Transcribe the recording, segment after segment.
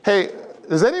Hey,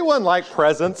 does anyone like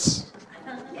presents?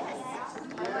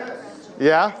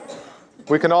 Yeah?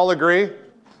 We can all agree?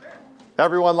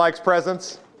 Everyone likes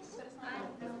presents?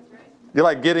 You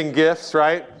like getting gifts,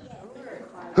 right?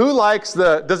 Who likes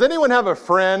does anyone have a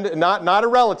friend, not a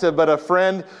relative, but a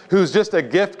friend who's just a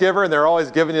gift giver and they're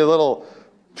always giving you little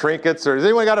trinkets? Or has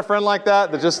anyone got a friend like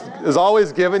that just is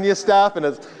always giving you stuff? And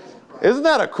isn't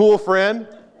that a cool friend?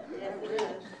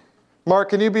 Mark,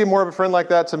 can you be more of a friend like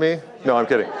that to me? No, I'm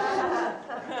kidding.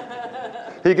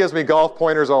 He gives me golf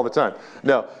pointers all the time.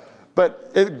 No,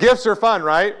 but gifts are fun,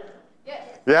 right? Yes.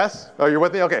 Yes? Oh, you're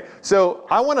with me? Okay. So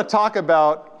I want to talk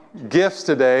about gifts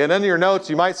today. And in your notes,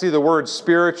 you might see the word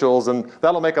spirituals, and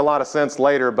that'll make a lot of sense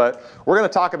later. But we're going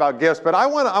to talk about gifts. But I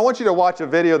want you to watch a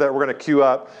video that we're going to queue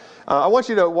up. I want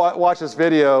you to watch this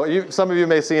video. Some of you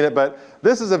may have seen it, but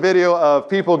this is a video of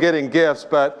people getting gifts,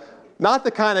 but not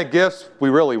the kind of gifts we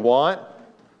really want,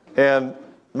 and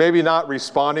maybe not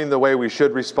responding the way we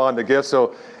should respond to gifts.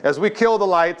 So as we kill the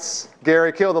lights,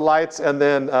 Gary, kill the lights, and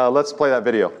then let's play that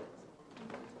video.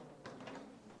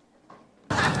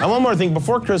 And one more thing,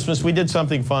 before Christmas, we did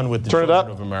something fun with the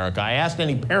Children of America. I asked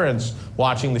any parents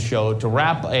watching the show to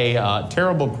wrap a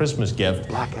terrible Christmas gift,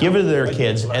 give it to their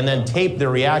kids, and then tape their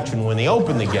reaction when they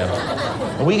open the gift.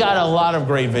 And we got a lot of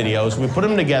great videos. We put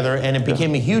them together, and it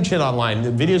became a huge hit online. The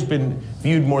video's been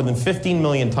viewed more than 15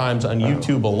 million times on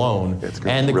YouTube alone.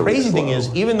 And the crazy thing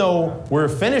is, even though we're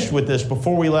finished with this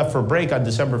before we left for break on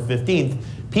December 15th,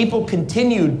 people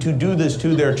continued to do this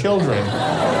to their children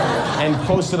and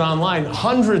post it online.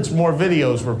 Hundreds more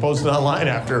videos were posted online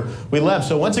after we left.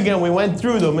 So once again, we went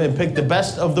through them and picked the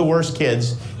best of the worst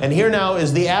kids. And here now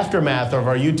is the aftermath of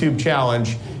our YouTube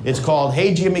challenge. It's called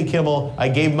Hey Jimmy Kimmel, I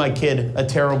Gave My Kid a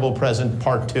Terrible Present,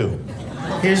 Part 2.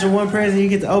 Here's your one present you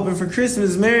get to open for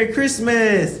Christmas. Merry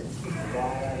Christmas!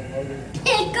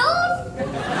 Pickles?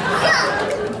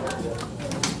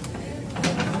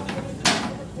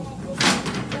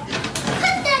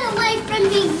 Put that away from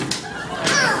me. I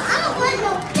don't want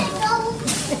no pickles.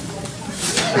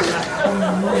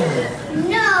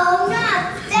 No, not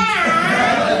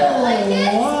that. Like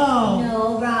this? Wow.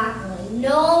 No broccoli.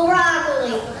 No broccoli.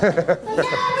 No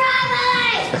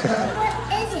broccoli.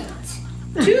 What is it?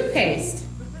 Toothpaste.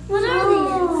 What are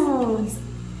these?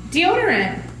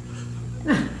 Deodorant.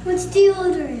 What's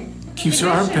deodorant? Keeps your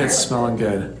armpits smelling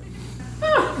good.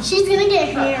 She's gonna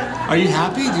get hair. Are you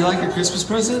happy? Do you like your Christmas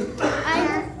present?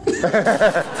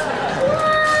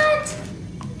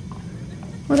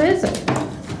 What is it?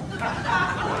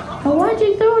 Oh, why'd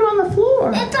you throw it on the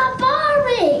floor? It's a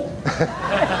Barbie.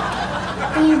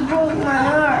 You broke my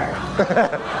heart.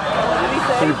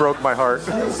 You broke my heart. It's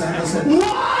from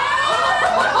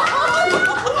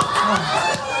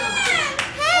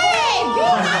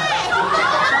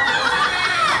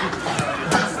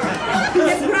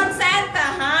Santa,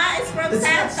 huh? It's from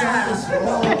Santa.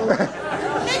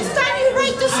 Next time you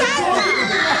write to Santa.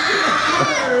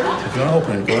 If you want to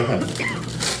open it, go ahead.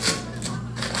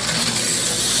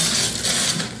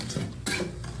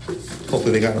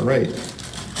 Hopefully they got it right.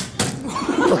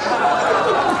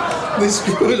 They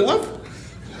screwed it up?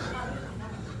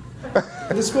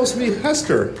 And it's supposed to be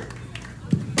Hester.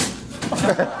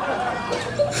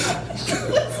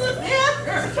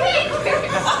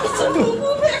 It's a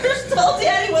boo-boo bears. Tell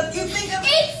Daddy what you think of it.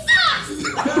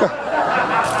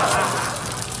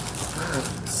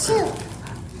 Soup.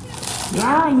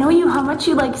 Yeah, I know how much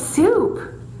you like soup.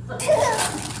 No.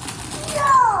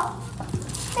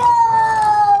 No.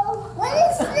 What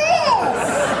is this?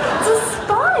 It's a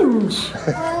sponge.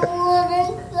 I want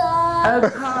a car. A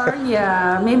car,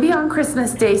 yeah. Maybe on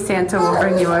Christmas Day, Santa will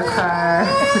bring you a car.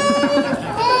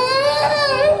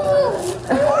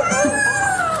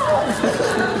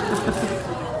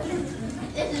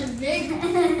 This is big.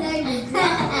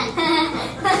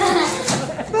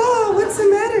 Oh, what's the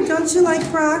matter? Don't you like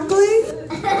broccoli?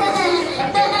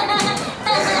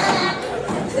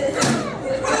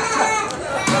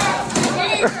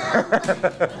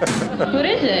 What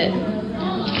is it?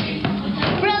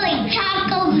 Really,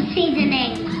 taco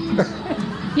seasoning.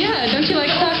 Yeah, don't you like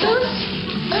tacos?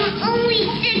 Only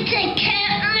since I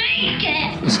can't make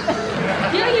it.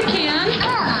 Yeah, you can.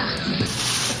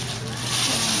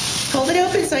 Hold it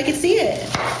open so I can see it.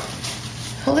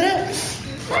 Hold it up.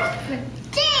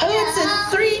 Oh, it's a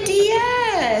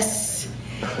 3DS.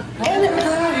 And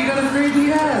You got a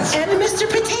 3DS. a Mr.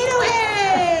 Potato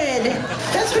Head.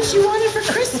 That's what you wanted for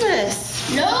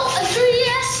Christmas. No, a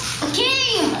 3DS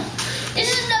game. This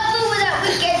is the food that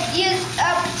we get used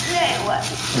up today. What?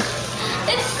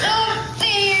 It's so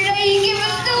weird that you give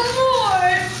us no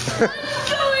more. I'm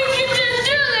going to just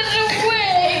throw this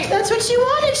away. That's what you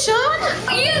wanted, Sean.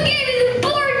 You gave me the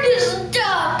board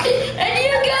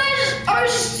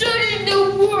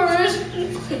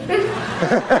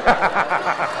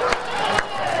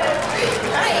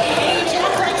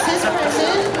Jack likes his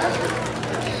present.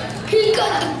 He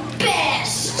got the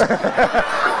best. It's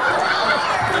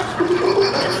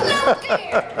not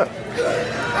fair.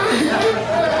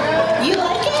 You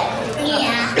like it?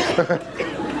 Yeah.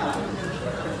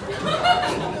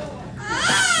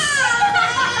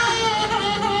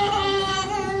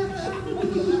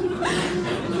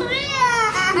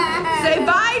 Say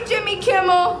bye, Jimmy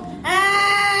Kimmel.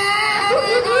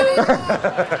 All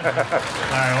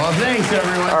right, well, thanks,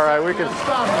 everyone. All right, we can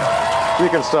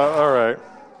stop. All right.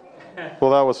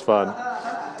 Well, that was fun.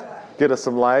 Get us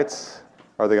some lights.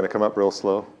 Are they going to come up real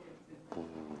slow?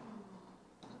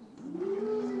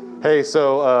 Hey,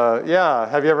 so, yeah,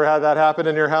 have you ever had that happen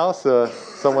in your house?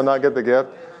 Someone not get the gift?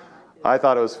 I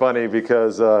thought it was funny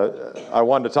because I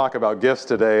wanted to talk about gifts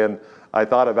today, and I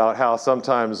thought about how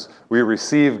sometimes we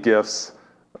receive gifts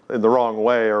in the wrong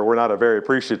way, or we're not very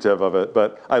appreciative of it.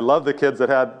 But I love the kids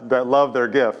that loved their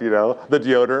gift, you know. The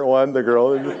deodorant one, the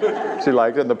girl, she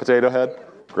liked it, and the potato head.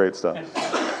 Great stuff.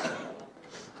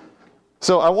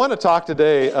 So I want to talk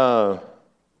today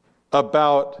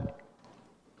about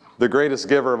the greatest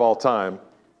giver of all time.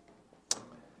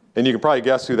 And you can probably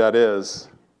guess who that is.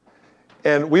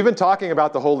 And we've been talking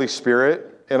about the Holy Spirit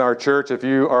in our church. If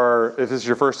this is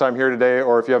your first time here today,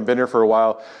 or if you haven't been here for a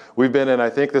while, we've been in, I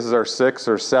think this is our 6th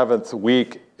or 7th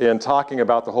week in talking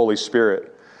about the Holy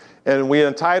Spirit. And we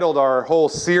entitled our whole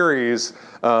series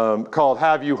called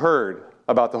Have You Heard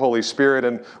About the Holy Spirit?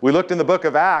 And we looked in the book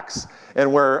of Acts,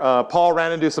 and where Paul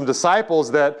ran into some disciples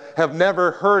that have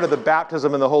never heard of the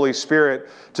baptism in the Holy Spirit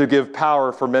to give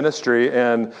power for ministry.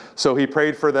 And so he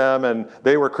prayed for them, and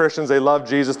they were Christians. They loved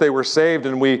Jesus. They were saved.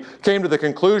 And we came to the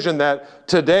conclusion that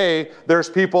today there's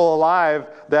people alive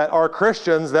that are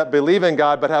Christians that believe in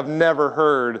God but have never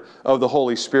heard of the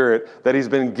Holy Spirit, that he's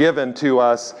been given to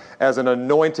us as an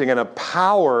anointing and a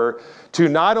power to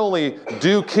not only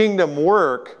do kingdom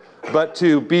work, but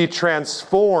to be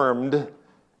transformed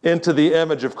into the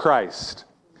image of Christ.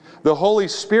 The Holy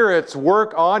Spirit's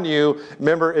work on you,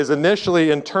 remember, is initially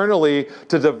internally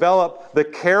to develop the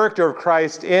character of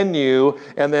Christ in you,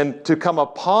 and then to come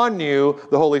upon you,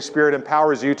 the Holy Spirit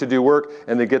empowers you to do work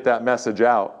and to get that message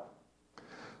out.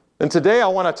 And today I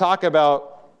want to talk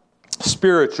about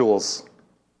spirituals.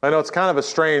 I know it's kind of a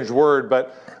strange word,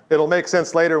 but it'll make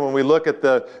sense later when we look at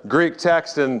the Greek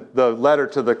text in the letter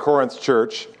to the Corinth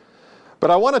church. But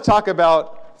I want to talk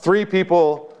about 3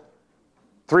 people,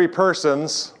 3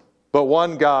 persons, but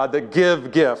one God that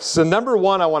give gifts. And number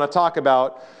 1, I want to talk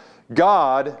about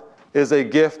God is a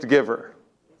gift giver.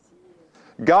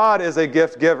 God is a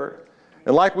gift giver.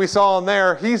 And like we saw in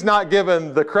there, he's not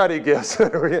given the cruddy gifts.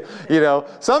 You know,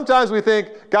 sometimes we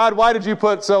think, God, why did you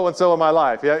put so-and-so in my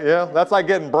life? Yeah, that's like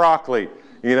getting broccoli.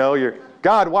 You know,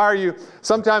 God, why are you?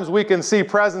 Sometimes we can see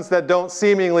presents that don't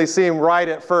seemingly seem right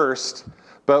at first.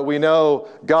 But we know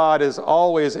God is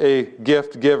always a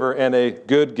gift giver and a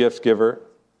good gift giver.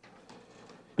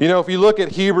 You know, if you look at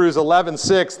Hebrews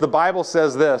 11:6, the Bible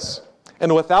says this,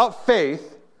 and without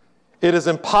faith, it is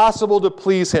impossible to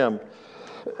please him,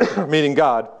 meaning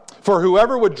God. For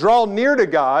whoever would draw near to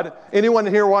God, anyone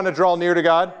here want to draw near to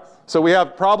God? So we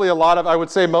have probably a lot of, I would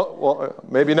say, well,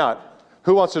 maybe not.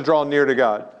 Who wants to draw near to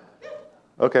God?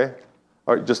 Okay.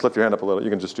 All right, just lift your hand up a little. You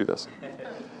can just do this.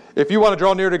 If you want to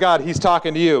draw near to God, he's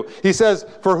talking to you. He says,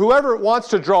 for whoever wants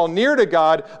to draw near to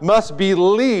God must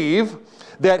believe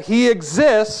that he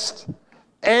exists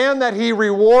and that he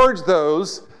rewards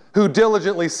those who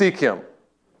diligently seek him.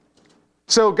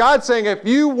 So God's saying, if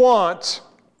you want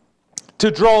to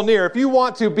draw near, if you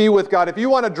want to be with God, if you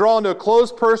want to draw into a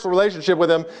close personal relationship with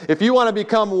him, if you want to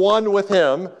become one with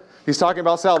him, he's talking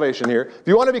about salvation here. If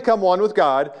you want to become one with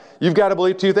God, you've got to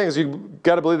believe 2 things. You've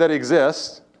got to believe that he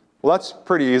exists. Well, that's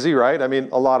pretty easy, right? I mean,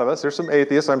 a lot of us, there's some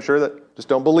atheists, I'm sure, that just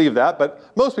don't believe that,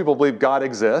 but most people believe God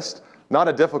exists. Not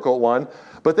a difficult one.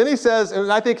 But then he says,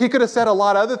 and I think he could have said a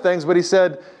lot of other things, but he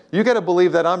said, you got to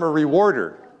believe that I'm a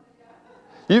rewarder.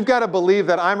 You've got to believe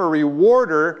that I'm a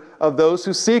rewarder of those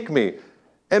who seek me.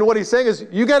 And what he's saying is,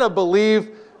 you got to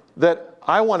believe that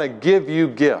I want to give you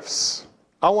gifts.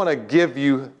 I want to give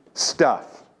you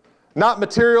stuff. Not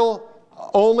material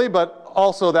only, but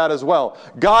also that as well.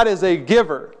 God is a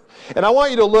giver. And I want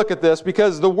you to look at this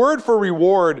because the word for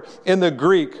reward in the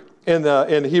Greek, in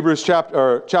Hebrews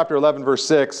chapter 11, verse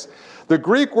 6, the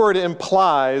Greek word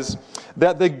implies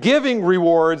that the giving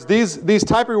rewards, these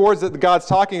type of rewards that God's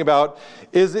talking about,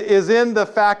 is in the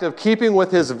fact of keeping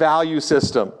with his value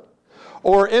system,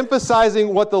 or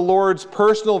emphasizing what the Lord's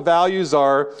personal values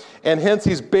are, and hence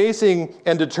he's basing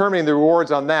and determining the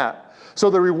rewards on that. So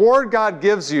the reward God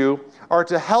gives you are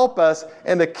to help us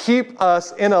and to keep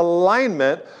us in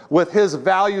alignment with His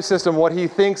value system, what He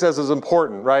thinks as is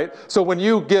important, right? So when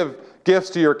you give gifts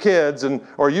to your kids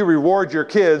or you reward your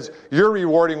kids, you're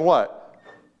rewarding what?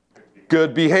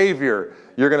 Good behavior.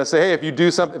 You're going to say, hey,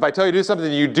 if I tell you to do something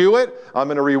and you do it, I'm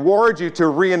going to reward you to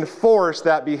reinforce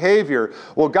that behavior.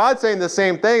 Well, God's saying the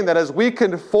same thing, that as we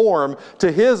conform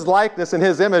to His likeness and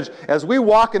His image, as we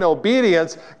walk in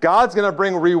obedience, God's going to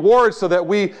bring rewards so that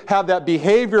we have that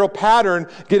behavioral pattern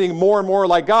getting more and more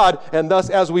like God. And thus,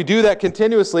 as we do that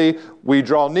continuously, we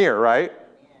draw near, right?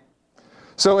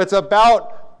 So it's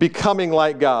about becoming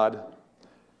like God.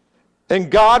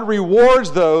 And God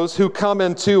rewards those who come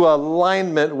into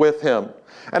alignment with Him.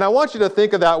 And I want you to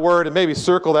think of that word and maybe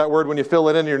circle that word when you fill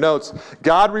it in your notes.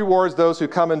 God rewards those who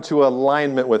come into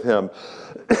alignment with Him.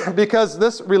 Because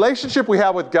this relationship we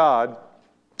have with God,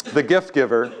 the gift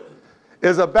giver,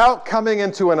 is about coming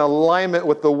into an alignment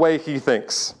with the way He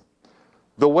thinks,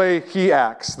 the way He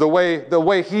acts, the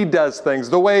way He does things,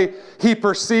 the way He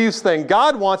perceives things.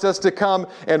 God wants us to come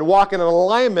and walk in an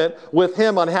alignment with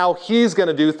Him on how He's going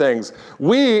to do things.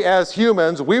 We, as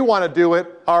humans, we want to do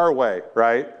it our way,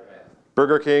 right?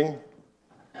 Burger King,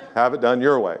 have it done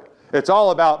your way. It's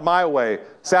all about my way,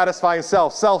 satisfying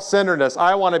self-centeredness.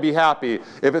 I want to be happy.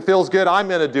 If it feels good, I'm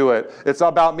going to do it. It's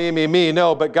about me, me, me.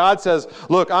 No, but God says,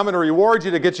 look, I'm going to reward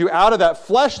you to get you out of that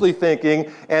fleshly thinking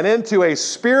and into a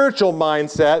spiritual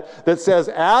mindset that says,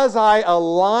 as I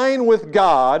align with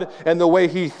God and the way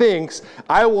He thinks,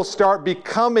 I will start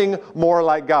becoming more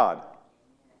like God.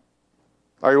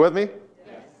 Are you with me?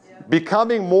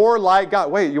 Becoming more like God.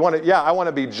 Wait, you want to? Yeah, I want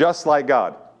to be just like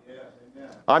God.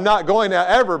 I'm not going to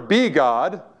ever be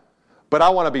God, but I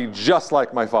want to be just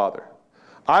like my Father.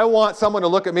 I want someone to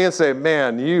look at me and say,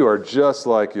 man, you are just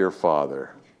like your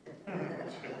Father.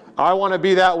 I want to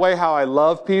be that way, how I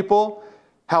love people,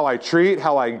 how I treat,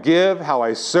 how I give, how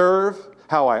I serve,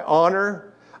 how I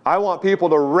honor. I want people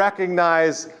to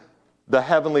recognize the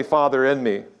Heavenly Father in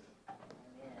me.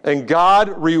 And God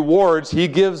rewards, He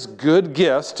gives good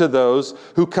gifts to those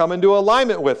who come into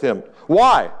alignment with Him.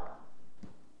 Why?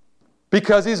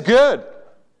 Because He's good.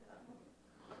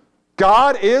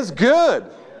 God is good.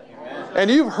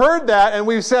 And you've heard that, and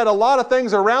we've said a lot of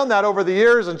things around that over the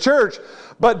years in church,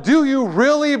 but do you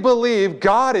really believe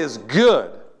God is good?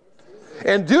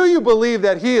 And do you believe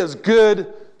that He is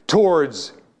good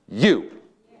towards you?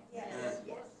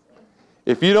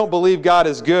 If you don't believe God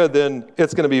is good, then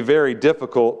it's going to be very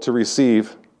difficult to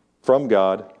receive from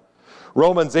God.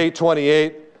 Romans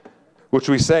 8:28, which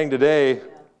we sang today,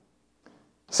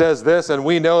 says this, and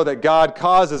we know that God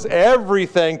causes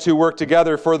everything to work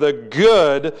together for the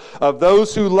good of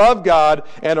those who love God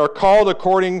and are called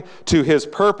according to His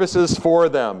purposes for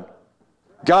them.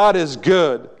 God is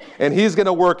good, and He's going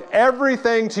to work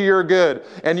everything to your good.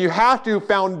 And you have to,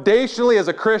 foundationally as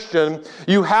a Christian,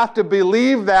 you have to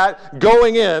believe that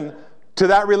going in to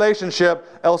that relationship,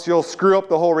 else you'll screw up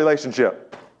the whole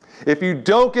relationship. If you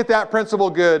don't get that principle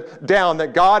down,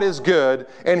 that God is good,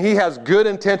 and He has good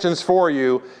intentions for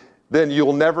you, then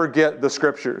you'll never get the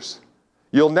Scriptures.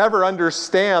 You'll never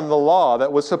understand the law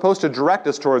that was supposed to direct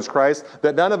us towards Christ,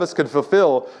 that none of us could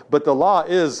fulfill, but the law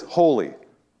is holy.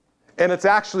 And it's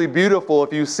actually beautiful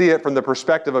if you see it from the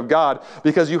perspective of God,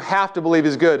 because you have to believe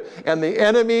He's good. And the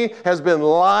enemy has been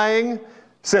lying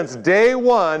since day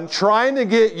one, trying to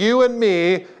get you and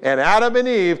me and Adam and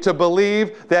Eve to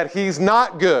believe that He's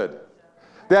not good,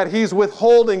 that He's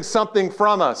withholding something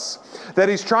from us, that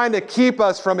He's trying to keep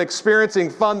us from experiencing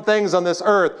fun things on this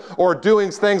earth or doing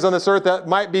things on this earth that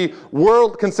might be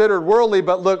considered worldly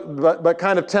but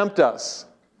kind of tempt us.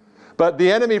 But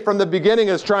the enemy from the beginning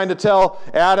is trying to tell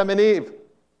Adam and Eve,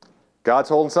 God's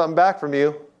holding something back from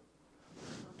you.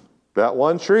 That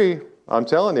one tree, I'm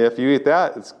telling you, if you eat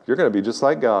that, you're going to be just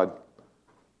like God.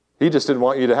 He just didn't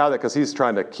want you to have that because He's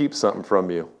trying to keep something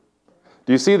from you.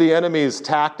 Do you see the enemy's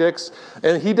tactics?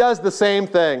 And he does the same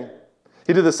thing.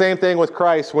 He did the same thing with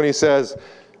Christ when He says,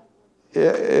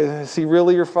 is He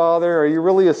really your Father? Are you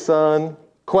really a son?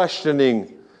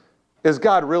 Questioning, is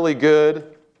God really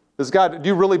good? Do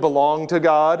you really belong to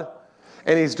God?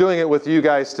 And He's doing it with you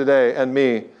guys today and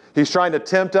me. He's trying to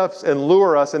tempt us and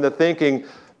lure us into thinking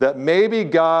that maybe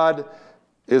God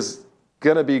is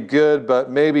going to be good,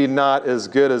 but maybe not as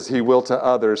good as He will to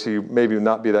others. He maybe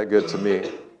not be that good to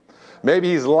me.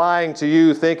 Maybe He's lying to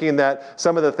you, thinking that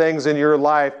some of the things in your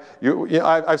life,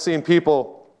 I've seen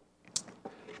people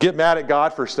get mad at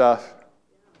God for stuff.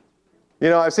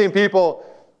 I've seen people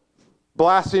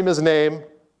blaspheme His name,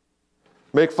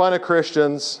 make fun of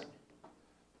Christians,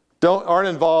 aren't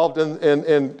involved in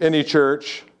any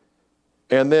church,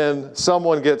 and then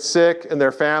someone gets sick in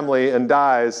their family and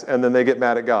dies, and then they get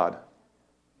mad at God.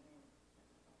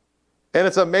 And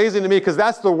it's amazing to me because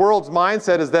that's the world's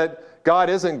mindset, is that God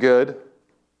isn't good,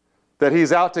 that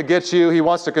he's out to get you, he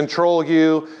wants to control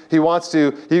you, he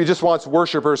just wants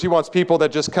worshipers, he wants people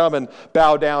that just come and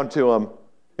bow down to him,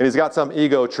 and he's got some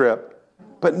ego trip.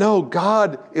 But no,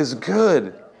 God is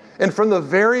good. And from the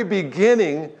very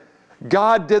beginning,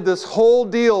 God did this whole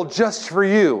deal just for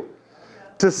you,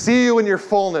 to see you in your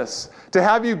fullness, to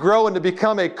have you grow and to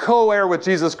become a co-heir with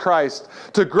Jesus Christ,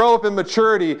 to grow up in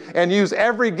maturity and use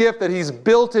every gift that he's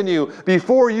built in you.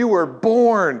 Before you were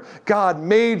born, God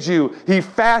made you. He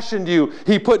fashioned you.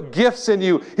 He put gifts in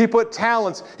you. He put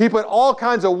talents. He put all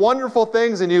kinds of wonderful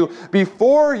things in you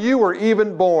before you were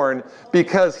even born,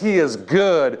 because he is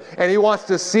good and he wants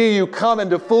to see you come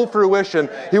into full fruition.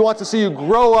 He wants to see you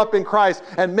grow up in Christ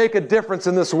and make a difference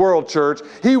in this world, church.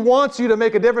 He wants you to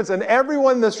make a difference, and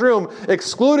everyone in this room,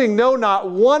 excluding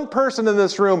not one person in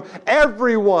this room,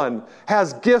 everyone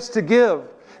has gifts to give,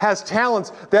 has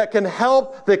talents that can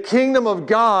help the kingdom of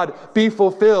God be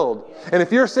fulfilled. And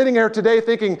if you're sitting here today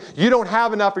thinking you don't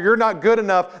have enough or you're not good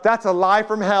enough, that's a lie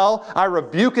from hell. I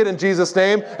rebuke it in Jesus'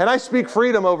 name, and I speak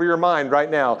freedom over your mind right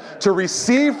now to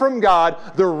receive from God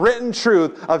the written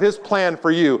truth of his plan for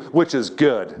you, which is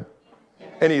good.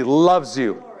 And he loves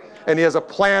you, and he has a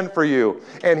plan for you,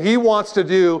 and he wants to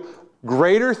do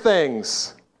greater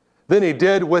things than he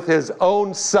did with his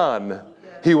own son.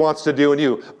 He wants to do in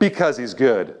you because he's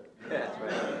good.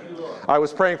 I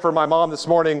was praying for my mom this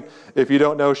morning. If you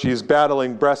don't know, she's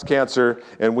battling breast cancer,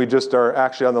 and we just are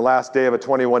actually on the last day of a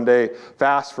 21-day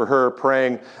fast for her,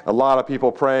 praying, a lot of people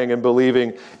praying and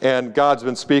believing, and God's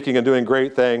been speaking and doing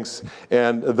great things.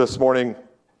 And this morning,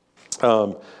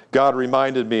 God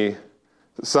reminded me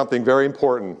something very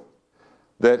important,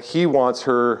 that he wants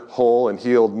her whole and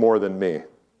healed more than me.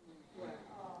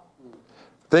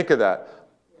 Think of that.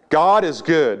 God is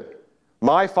good.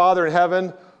 My Father in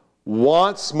heaven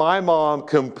wants my mom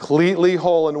completely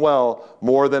whole and well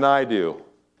more than I do.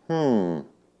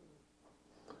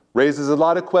 Raises a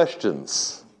lot of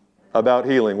questions about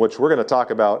healing, which we're going to talk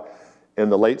about in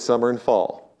the late summer and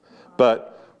fall.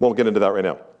 But won't get into that right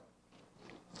now.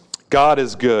 God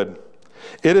is good.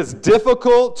 It is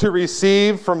difficult to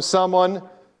receive from someone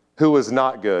who is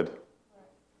not good.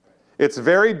 It's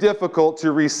very difficult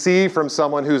to receive from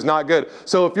someone who's not good.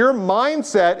 So if your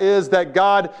mindset is that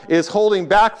God is holding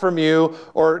back from you,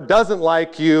 or doesn't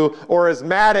like you, or is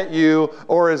mad at you,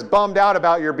 or is bummed out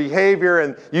about your behavior,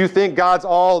 and you think God's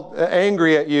all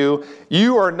angry at you,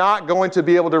 you are not going to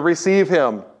be able to receive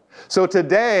him. So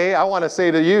today, I want to say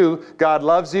to you, God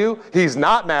loves you. He's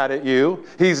not mad at you.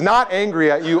 He's not angry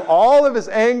at you. All of his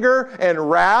anger and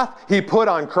wrath, he put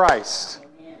on Christ.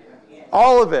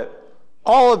 All of it.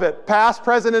 All of it, past,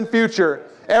 present, and future.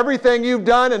 Everything you've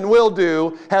done and will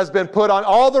do has been put on.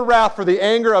 All the wrath for the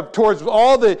anger of towards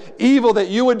all the evil that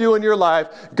you would do in your life.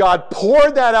 God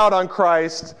poured that out on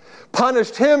Christ,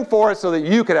 punished him for it so that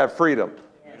you could have freedom.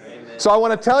 Amen. So I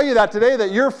want to tell you that today,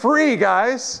 that you're free,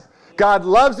 guys. God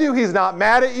loves you. He's not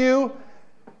mad at you.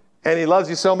 And he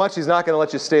loves you so much, he's not going to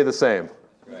let you stay the same.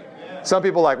 Amen. Some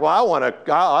people are like, well,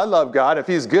 I love God. If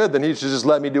he's good, then he should just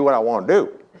let me do what I want to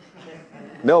do.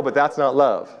 No, but that's not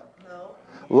love. No.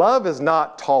 Love is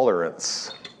not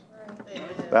tolerance.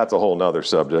 That's a whole nother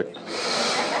subject.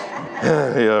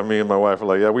 Yeah, me and my wife are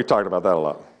like, yeah, we talked about that a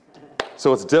lot.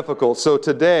 So it's difficult. So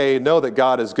today, know that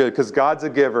God is good, because God's a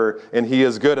giver and he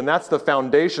is good. And that's the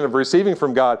foundation of receiving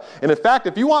from God. And in fact,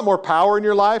 if you want more power in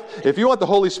your life, if you want the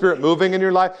Holy Spirit moving in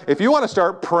your life, if you want to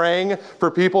start praying for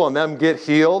people and them get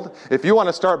healed, if you want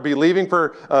to start believing for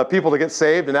people to get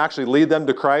saved and actually lead them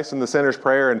to Christ in the sinner's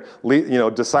prayer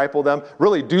and disciple them,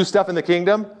 really do stuff in the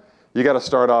kingdom, you got to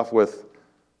start off with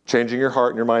changing your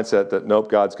heart and your mindset that,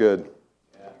 nope, God's good.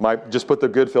 Just put the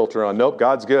good filter on. Nope,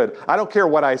 God's good. I don't care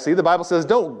what I see. The Bible says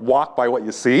don't walk by what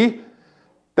you see.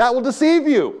 That will deceive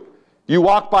you. You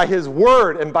walk by his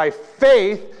word and by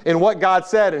faith in what God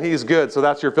said, and he's good. So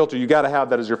that's your filter. You got to have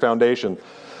that as your foundation.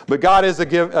 But God is a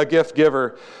gift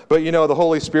giver. But the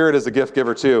Holy Spirit is a gift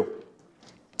giver too.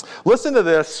 Listen to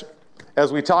this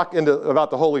as we talk about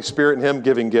the Holy Spirit and him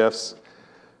giving gifts.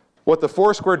 What the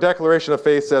Foursquare Declaration of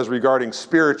Faith says regarding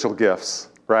spiritual gifts,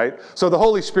 right? So the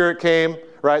Holy Spirit came.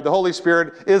 Right? The Holy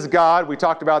Spirit is God. We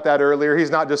talked about that earlier. He's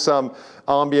not just some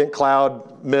ambient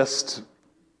cloud, mist,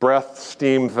 breath,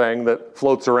 steam thing that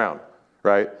floats around.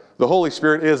 Right? The Holy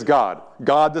Spirit is God.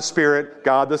 God the Spirit,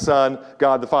 God the Son,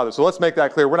 God the Father. So let's make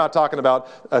that clear. We're not talking about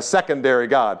a secondary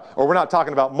God. Or we're not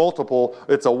talking about multiple.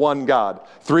 It's a one God.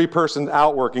 3-person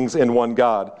outworkings in one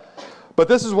God. But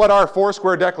this is what our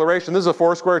Foursquare Declaration, this is a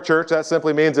Foursquare church. That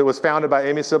simply means it was founded by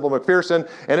Amy Sybil McPherson,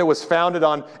 and it was founded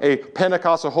on a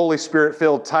Pentecostal Holy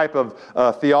Spirit-filled type of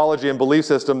theology and belief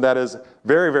system that is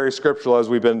very, very scriptural as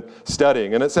we've been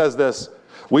studying. And it says this: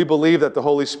 we believe that the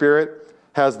Holy Spirit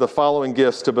has the following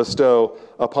gifts to bestow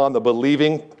upon the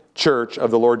believing church of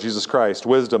the Lord Jesus Christ: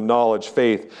 wisdom, knowledge,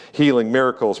 faith, healing,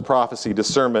 miracles, prophecy,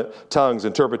 discernment, tongues,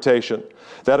 interpretation.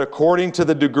 That according to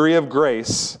the degree of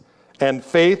grace and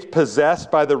faith possessed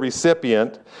by the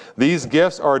recipient, these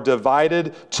gifts are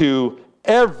divided to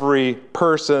every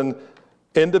person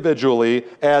individually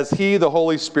as He, the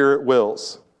Holy Spirit,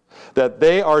 wills. That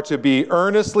they are to be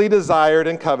earnestly desired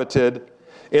and coveted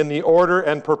in the order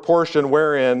and proportion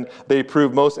wherein they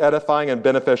prove most edifying and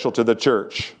beneficial to the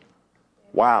church.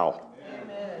 Wow.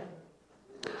 Amen.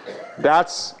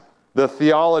 That's the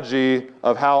theology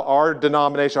of how our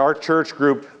denomination, our church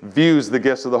group, views the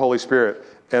gifts of the Holy Spirit.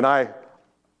 And I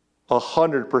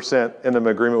 100% am in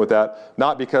agreement with that,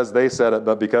 not because they said it,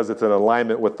 but because it's in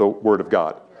alignment with the Word of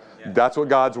God. Yeah. That's what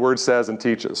God's Word says and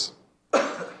teaches.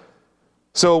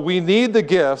 So we need the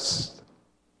gifts,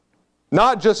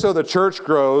 not just so the church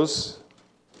grows,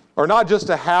 or not just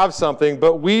to have something,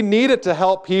 but we need it to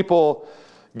help people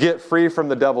get free from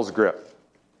the devil's grip.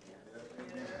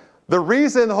 The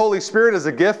reason the Holy Spirit is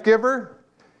a gift giver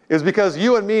is because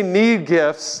you and me need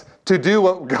gifts to do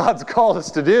what God's called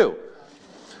us to do.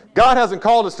 God hasn't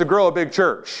called us to grow a big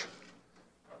church,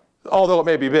 although it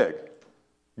may be big.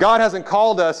 God hasn't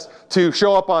called us to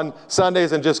show up on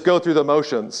Sundays and just go through the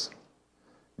motions.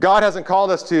 God hasn't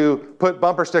called us to put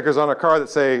bumper stickers on a car that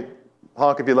say,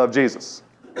 honk if you love Jesus,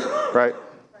 right?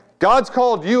 God's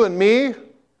called you and me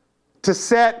to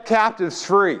set captives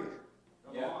free.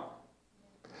 Yeah.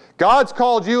 God's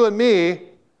called you and me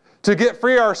to get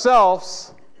free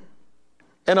ourselves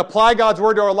and apply God's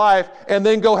Word to our life, and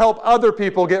then go help other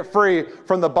people get free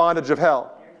from the bondage of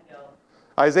hell.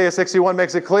 Isaiah 61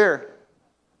 makes it clear.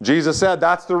 Jesus said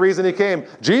that's the reason He came.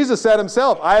 Jesus said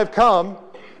Himself, I have come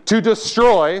to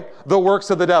destroy the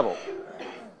works of the devil.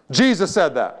 Jesus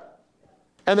said that.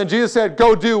 And then Jesus said,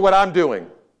 go do what I'm doing.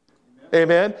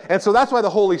 Amen? And so that's why the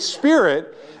Holy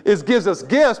Spirit gives us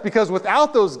gifts, because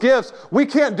without those gifts, we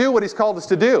can't do what He's called us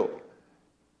to do.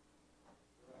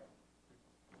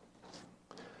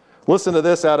 Listen to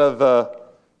this out of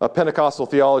a Pentecostal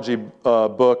theology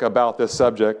book about this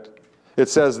subject. It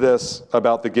says this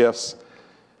about the gifts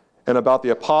and about the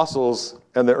apostles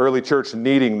and the early church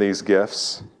needing these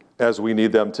gifts as we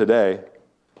need them today.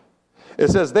 It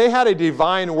says they had a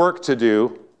divine work to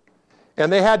do,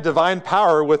 and they had divine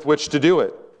power with which to do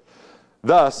it.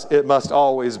 Thus, it must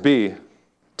always be.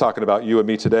 Talking about you and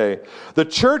me today. The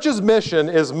church's mission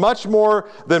is much more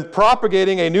than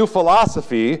propagating a new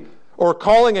philosophy or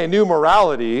calling a new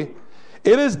morality.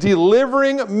 It is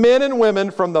delivering men and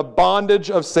women from the bondage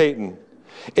of Satan.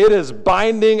 It is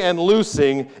binding and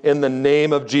loosing in the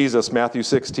name of Jesus, Matthew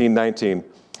 16:19.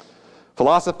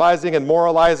 Philosophizing and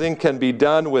moralizing can be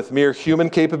done with mere human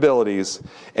capabilities,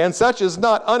 and such is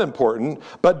not unimportant,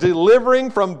 but delivering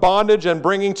from bondage and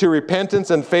bringing to repentance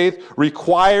and faith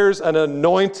requires an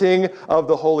anointing of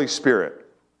the Holy Spirit.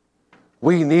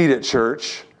 We need it,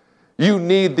 church. You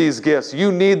need these gifts.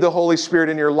 You need the Holy Spirit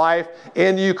in your life,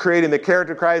 in you creating the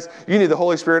character of Christ. You need the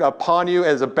Holy Spirit upon you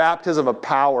as a baptism of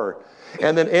power.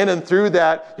 And then in and through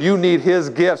that, you need His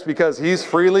gifts because He's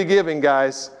freely giving,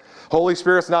 guys. Holy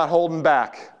Spirit's not holding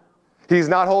back. He's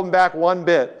not holding back one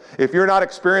bit. If you're not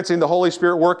experiencing the Holy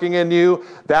Spirit working in you,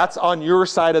 that's on your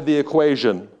side of the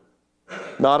equation,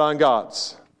 not on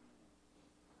God's.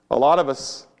 A lot of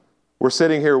us, we're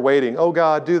sitting here waiting. Oh,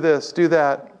 God, do this, do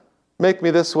that. Make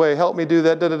me this way. Help me do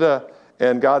that, da-da-da.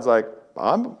 And God's like,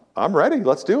 I'm ready.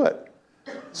 Let's do it.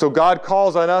 So God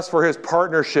calls on us for His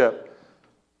partnership,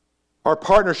 our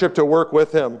partnership to work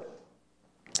with Him.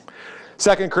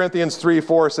 2 Corinthians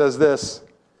 3:4 says this,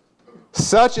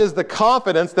 such is the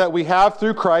confidence that we have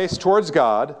through Christ towards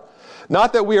God,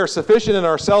 not that we are sufficient in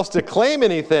ourselves to claim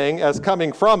anything as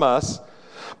coming from us,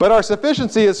 but our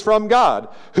sufficiency is from God,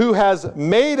 who has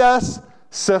made us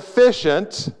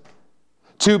sufficient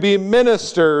to be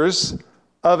ministers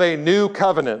of a new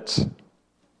covenant,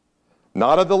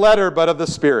 not of the letter, but of the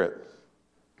Spirit.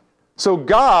 So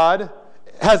God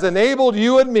has enabled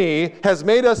you and me, has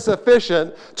made us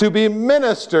sufficient to be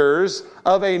ministers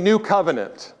of a new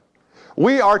covenant.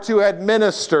 We are to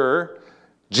administer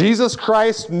Jesus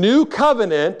Christ's new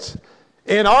covenant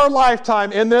in our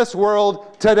lifetime in this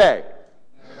world today.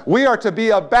 We are to be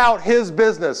about His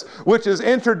business, which is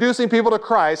introducing people to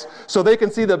Christ so they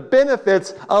can see the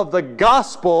benefits of the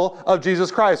gospel of Jesus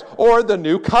Christ, or the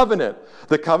new covenant.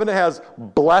 The covenant has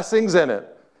blessings in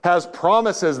it. has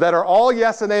promises that are all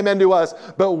yes and amen to us,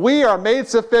 but we are made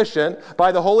sufficient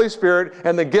by the Holy Spirit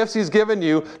and the gifts He's given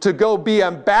you to go be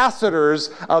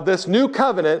ambassadors of this new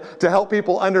covenant to help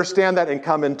people understand that and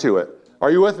come into it.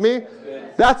 Are you with me?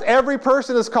 That's every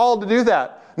person is called to do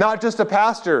that. Not just a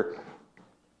pastor,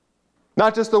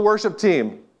 not just the worship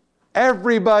team.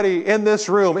 Everybody in this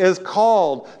room is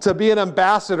called to be an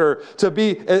ambassador, to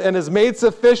be, and is made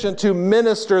sufficient to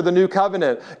minister the new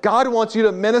covenant. God wants you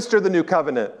to minister the new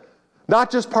covenant,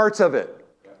 not just parts of it.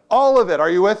 All of it. Are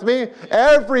you with me?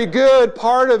 Every good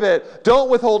part of it. Don't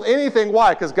withhold anything.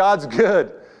 Why? Because God's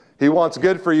good. He wants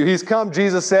good for you. He's come,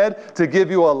 Jesus said, to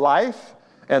give you a life,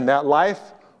 and that life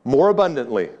more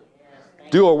abundantly.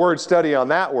 Do a word study on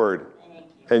that word,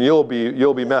 and you'll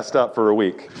be messed up for a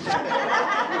week.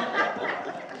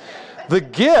 The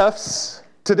gifts,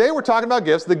 today we're talking about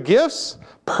gifts. The gifts'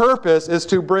 purpose is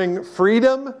to bring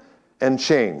freedom and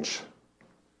change.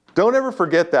 Don't ever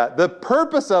forget that. The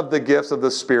purpose of the gifts of the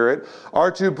Spirit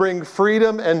are to bring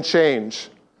freedom and change.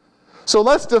 So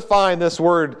let's define this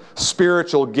word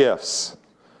spiritual gifts.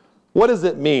 What does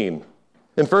it mean?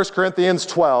 In 1 Corinthians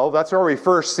 12, that's where we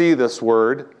first see this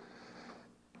word.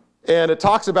 And it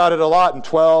talks about it a lot in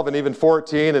 12 and even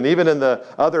 14 and even in the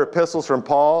other epistles from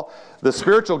Paul. The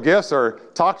spiritual gifts are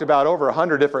talked about over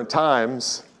 100 different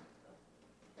times.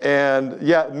 And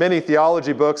yet many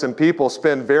theology books and people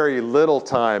spend very little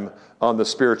time on the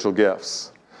spiritual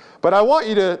gifts. But I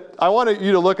wanted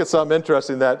you to look at something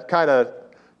interesting that kind of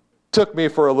took me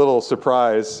for a little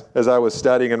surprise as I was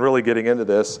studying and really getting into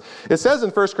this. It says in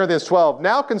 1 Corinthians 12,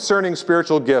 now concerning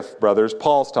spiritual gift, brothers,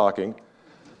 Paul's talking,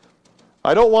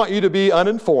 I don't want you to be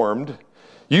uninformed.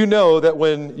 You know that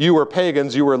when you were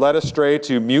pagans, you were led astray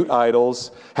to mute idols,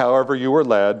 however you were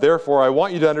led. Therefore, I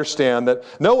want you to understand that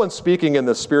no one speaking in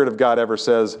the Spirit of God ever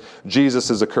says Jesus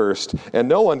is accursed, and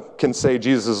no one can say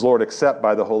Jesus is Lord except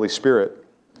by the Holy Spirit.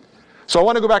 So I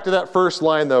want to go back to that first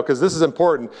line, though, because this is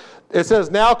important. It says,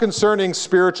 now concerning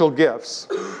spiritual gifts.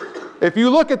 If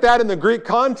you look at that in the Greek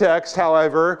context,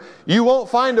 however, you won't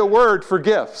find a word for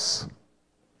gifts.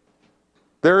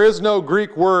 There is no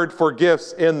Greek word for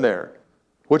gifts in there,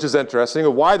 which is interesting.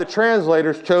 Why the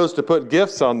translators chose to put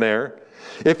gifts on there.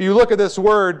 If you look at this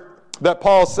word that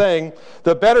Paul's saying,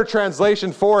 the better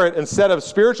translation for it instead of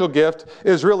spiritual gift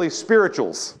is really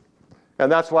spirituals.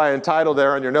 And that's why I entitled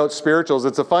there on your notes, spirituals.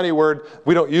 It's a funny word.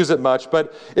 We don't use it much,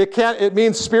 but it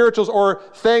means spirituals or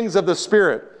things of the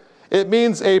Spirit. It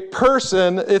means a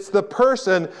person. It's the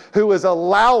person who is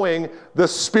allowing the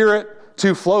Spirit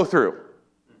to flow through.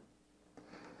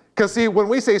 Because see, when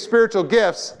we say spiritual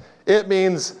gifts, it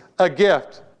means a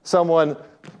gift. Someone,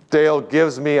 Dale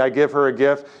gives me, I give her a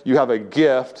gift. You have a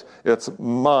gift. It's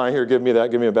mine. Here, give me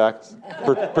that. Give me it back.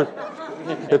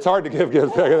 It's hard to give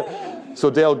gifts back. So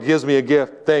Dale gives me a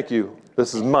gift. Thank you.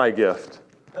 This is my gift.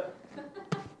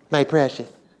 My precious.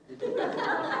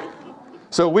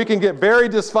 So we can get very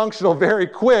dysfunctional very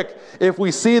quick if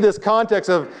we see this context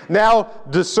of now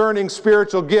discerning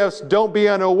spiritual gifts. Don't be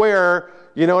unaware.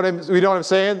 You know what I'm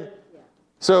saying? Yeah.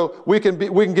 So we can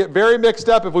get very mixed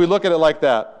up if we look at it like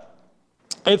that.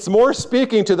 It's more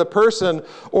speaking to the person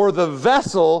or the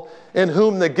vessel in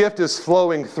whom the gift is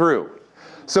flowing through.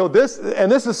 So this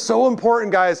is so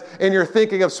important, guys, in your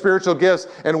thinking of spiritual gifts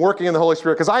and working in the Holy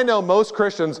Spirit. Because I know most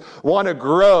Christians want to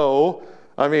grow.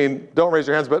 I mean, don't raise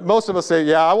your hands, but most of us say,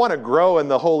 yeah, I want to grow in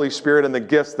the Holy Spirit and the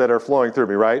gifts that are flowing through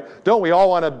me, right? Don't we all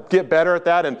want to get better at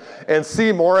that and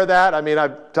see more of that? I mean,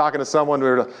 I'm talking to someone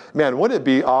who, man, wouldn't it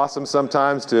be awesome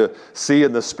sometimes to see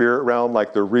in the spirit realm,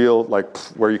 like the real, like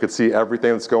where you could see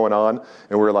everything that's going on?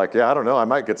 And we're like, yeah, I don't know, I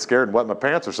might get scared and wet my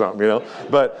pants or something, you know?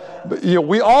 But you know,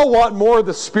 we all want more of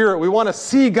the Spirit. We want to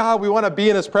see God. We want to be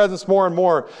in His presence more and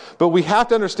more. But we have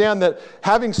to understand that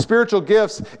having spiritual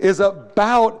gifts is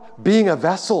about being a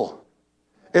vessel.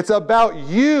 It's about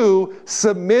you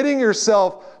submitting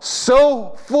yourself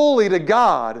so fully to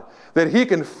God that He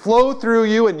can flow through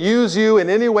you and use you in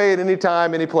any way, at any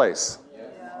time, any place.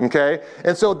 Okay?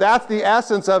 And so that's the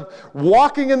essence of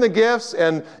walking in the gifts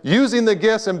and using the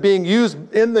gifts and being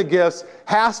used in the gifts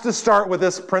has to start with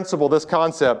this principle, this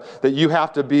concept that you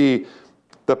have to be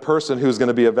the person who's going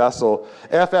to be a vessel.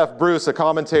 F.F. Bruce, a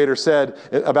commentator, said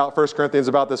about 1 Corinthians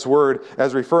about this word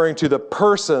as referring to the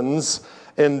persons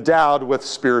endowed with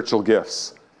spiritual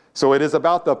gifts. So it is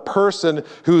about the person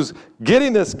who's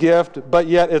getting this gift, but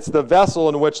yet it's the vessel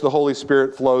in which the Holy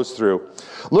Spirit flows through.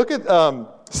 Look at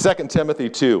 2 Timothy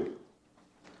 2.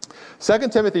 2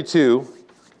 Timothy 2,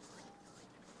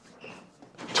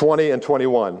 20 and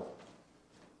 21.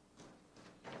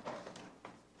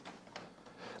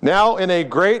 Now in a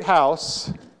great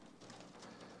house,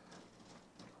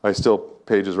 I still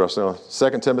pages rustling on.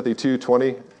 2 Timothy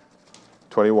 2:20,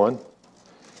 21.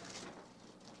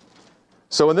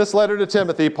 So in this letter to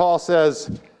Timothy, Paul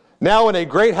says, now in a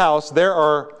great house there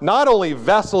are not only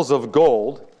vessels of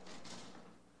gold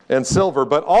and silver,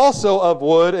 but also of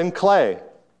wood and clay,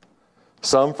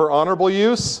 some for honorable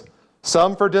use,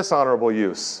 some for dishonorable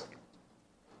use.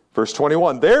 Verse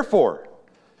 21, therefore,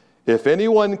 if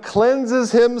anyone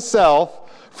cleanses himself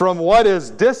from what is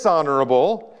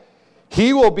dishonorable,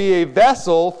 he will be a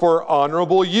vessel for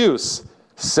honorable use,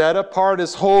 set apart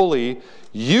as holy,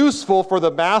 useful for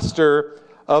the master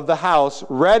of the house,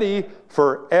 ready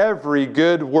for every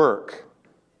good work.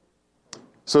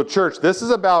 So church, this is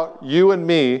about you and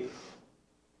me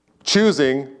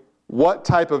choosing what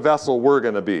type of vessel we're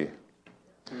going to be.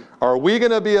 Are we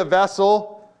going to be a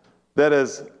vessel that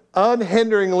is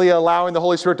unhinderingly allowing the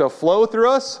Holy Spirit to flow through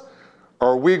us? Or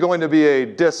are we going to be a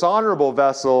dishonorable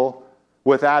vessel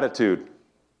with attitude,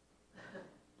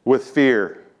 with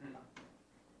fear,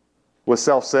 with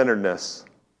self-centeredness,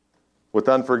 with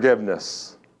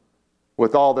unforgiveness,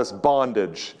 with all this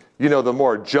bondage? You know, the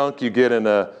more junk you get in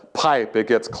a pipe, it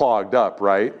gets clogged up,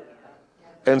 right?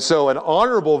 And so an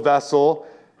honorable vessel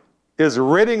is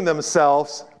ridding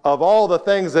themselves of all the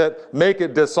things that make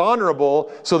it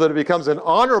dishonorable so that it becomes an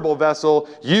honorable vessel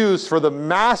used for the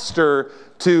master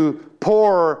to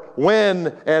pour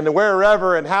when and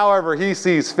wherever and however he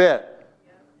sees fit.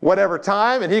 Whatever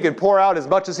time, and he can pour out as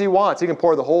much as he wants. He can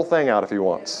pour the whole thing out if he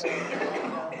wants.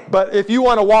 But if you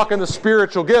want to walk in the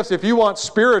spiritual gifts, if you want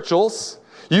spirituals,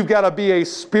 you've got to be a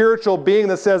spiritual being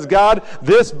that says, God,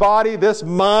 this body, this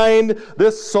mind,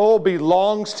 this soul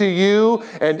belongs to you.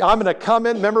 And I'm going to come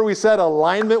in. Remember we said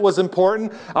alignment was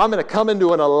important. I'm going to come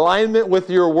into an alignment with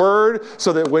your word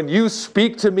so that when you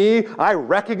speak to me, I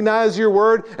recognize your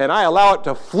word and I allow it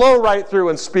to flow right through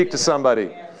and speak to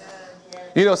somebody.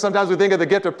 You know, sometimes we think of the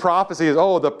gift of prophecy as,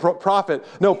 the prophet.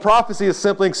 No, prophecy is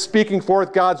simply speaking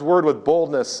forth God's word with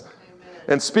boldness. Amen.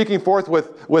 And speaking forth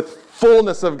with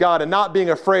fullness of God and not being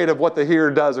afraid of what the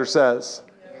hearer does or says.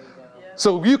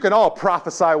 So you can all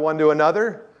prophesy one to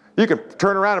another. You can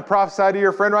turn around and prophesy to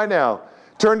your friend right now.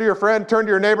 Turn to your friend, turn to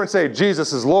your neighbor and say,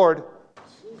 Jesus is Lord.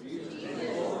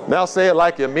 Now say it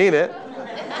like you mean it.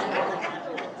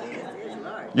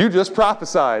 You just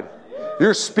prophesied.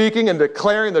 You're speaking and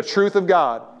declaring the truth of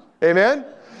God. Amen?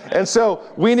 And so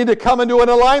we need to come into an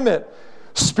alignment.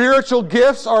 Spiritual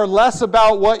gifts are less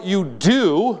about what you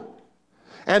do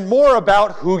and more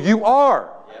about who you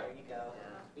are.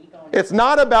 It's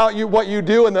not about what you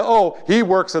do and he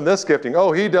works in this gifting.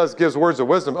 He gives words of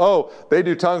wisdom. They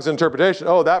do tongues interpretation.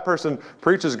 That person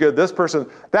preaches good. This person.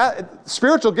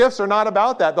 Spiritual gifts are not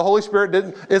about that. The Holy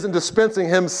Spirit isn't dispensing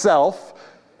himself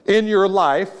in your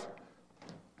life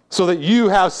so that you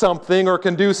have something or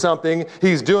can do something.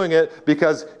 He's doing it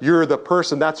because you're the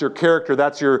person. That's your character.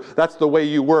 That's the way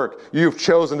you work. You've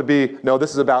chosen to be, no,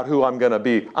 this is about who I'm going to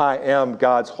be. I am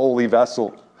God's holy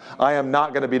vessel. I am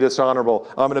not going to be dishonorable.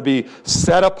 I'm going to be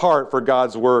set apart for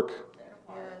God's work.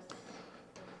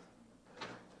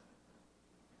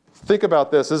 Think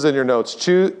about this. This is in your notes.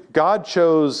 God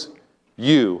chose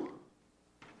you.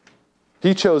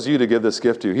 He chose you to give this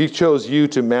gift to. He chose you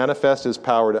to manifest his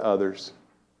power to others.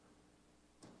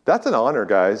 That's an honor,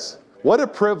 guys. What a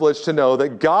privilege to know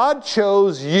that God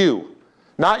chose you.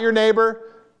 Not your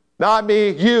neighbor, not me,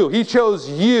 you. He chose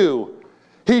you.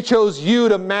 He chose you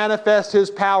to manifest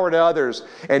his power to others.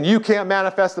 And you can't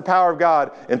manifest the power of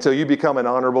God until you become an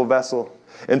honorable vessel.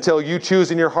 Until you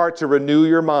choose in your heart to renew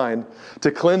your mind,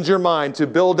 to cleanse your mind, to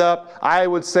build up, I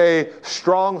would say,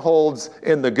 strongholds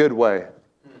in the good way.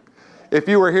 If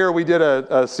you were here, we did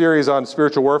a series on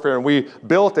spiritual warfare, and we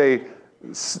built a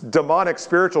demonic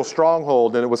spiritual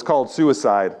stronghold, and it was called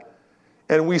suicide.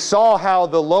 And we saw how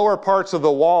the lower parts of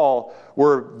the wall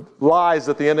were lies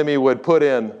that the enemy would put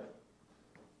in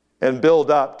and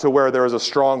build up to where there was a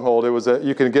stronghold.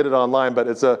 You can get it online, but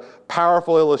it's a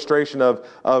powerful illustration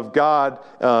of God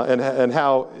and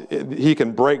how he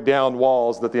can break down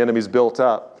walls that the enemy's built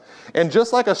up. And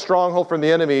just like a stronghold from the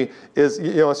enemy is,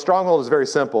 a stronghold is very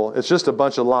simple. It's just a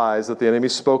bunch of lies that the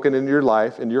enemy's spoken into your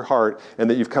life, into your heart, and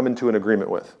that you've come into an agreement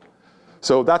with.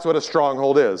 So that's what a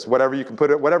stronghold is. Whatever you can put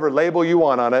it, whatever label you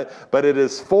want on it, but it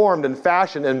is formed and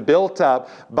fashioned and built up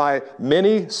by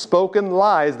many spoken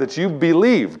lies that you've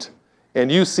believed and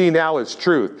you see now as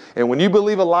truth. And when you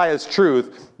believe a lie as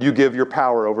truth, you give your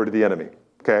power over to the enemy.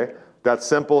 Okay? That's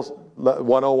simple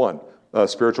 101,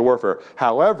 spiritual warfare.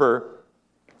 However,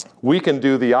 we can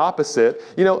do the opposite.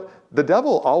 The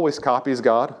devil always copies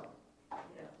God.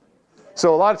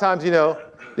 So a lot of times, you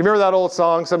remember that old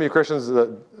song, some of you Christians,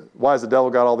 Why Has the Devil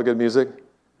Got All the Good Music?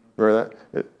 Remember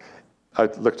that? I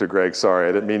looked at Greg, sorry,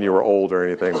 I didn't mean you were old or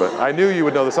anything, but I knew you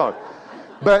would know the song.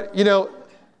 But,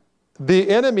 the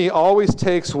enemy always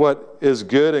takes what is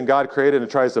good and God created and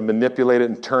tries to manipulate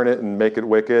it and turn it and make it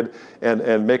wicked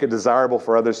and make it desirable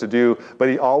for others to do. But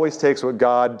he always takes what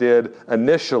God did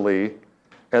initially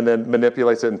and then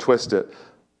manipulates it and twists it.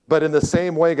 But in the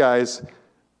same way, guys,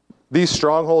 these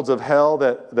strongholds of hell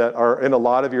that are in a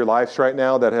lot of your lives right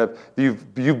now that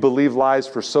you've believed lies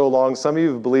for so long. Some of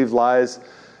you have believed lies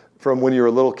from when you were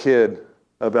a little kid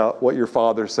about what your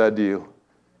father said to you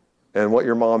and what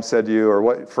your mom said to you or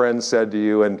what friends said to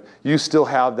you, and you still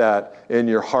have that in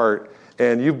your heart.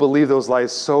 And you've believed those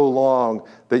lies so long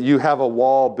that you have a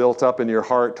wall built up in your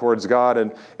heart towards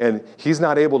God, and he's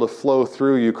not able to flow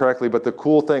through you correctly. But the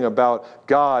cool thing about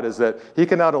God is that he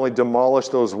can not only demolish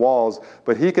those walls,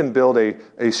 but he can build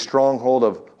a stronghold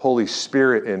of Holy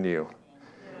Spirit in you,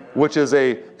 which is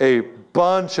a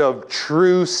bunch of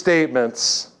true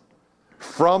statements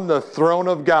from the throne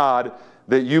of God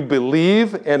that you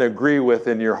believe and agree with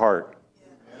in your heart.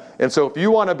 And so if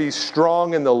you want to be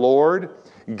strong in the Lord,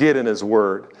 get in his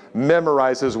word.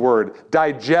 Memorize his word.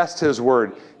 Digest his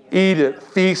word. Eat it.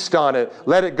 Feast on it.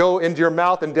 Let it go into your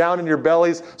mouth and down in your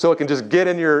bellies so it can just get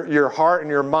in your heart and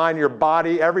your mind, your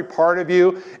body, every part of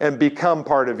you, and become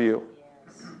part of you.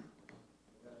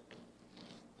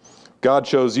 God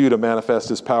chose you to manifest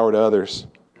his power to others.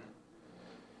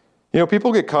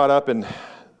 People get caught up in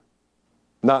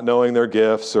not knowing their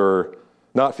gifts or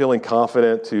not feeling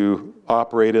confident to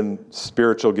operate in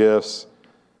spiritual gifts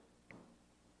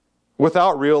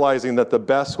without realizing that the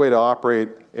best way to operate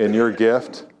in your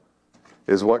gift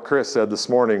is what Chris said this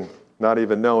morning, not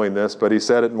even knowing this, but he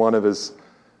said it in one of his,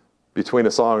 between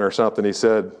a song or something, he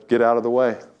said, get out of the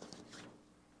way.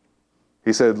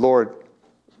 He said, Lord,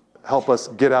 help us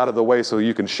get out of the way so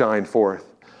you can shine forth.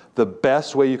 The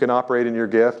best way you can operate in your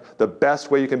gift, the best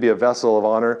way you can be a vessel of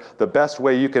honor, the best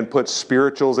way you can put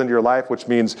spirituals into your life, which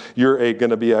means you're going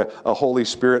to be a Holy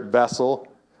Spirit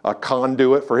vessel, a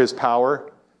conduit for his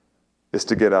power, is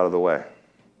to get out of the way.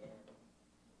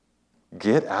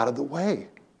 Get out of the way.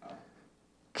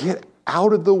 Get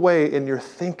out of the way in your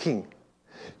thinking.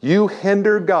 You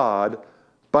hinder God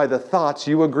by the thoughts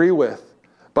you agree with,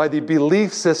 by the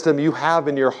belief system you have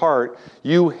in your heart.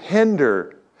 You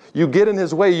hinder. You get in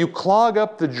his way. You clog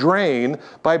up the drain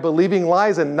by believing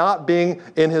lies and not being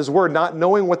in his word, not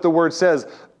knowing what the word says.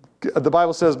 The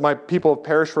Bible says, my people have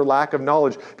perished for lack of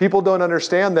knowledge. People don't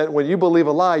understand that when you believe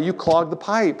a lie, you clog the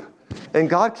pipe. And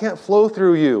God can't flow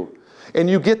through you. And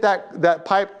you get that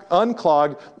pipe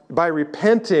unclogged by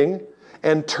repenting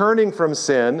and turning from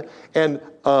sin and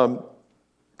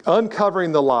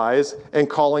uncovering the lies and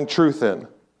calling truth in.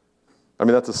 I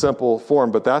mean, that's a simple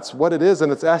form, but that's what it is in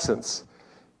its essence.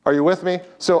 Are you with me?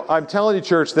 So I'm telling you,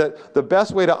 church, that the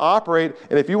best way to operate,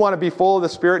 and if you want to be full of the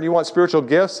Spirit and you want spiritual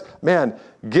gifts, man,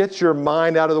 get your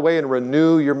mind out of the way and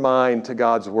renew your mind to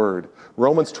God's Word.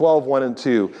 Romans 12, 1 and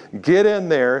 2. Get in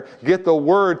there, get the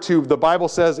Word to, the Bible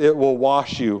says it will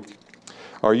wash you.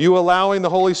 Are you allowing the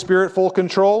Holy Spirit full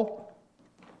control?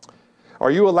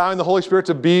 Are you allowing the Holy Spirit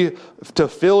to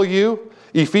fill you?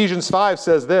 Ephesians 5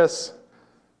 says this.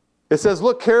 It says,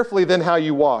 look carefully then how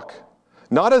you walk.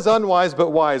 Not as unwise,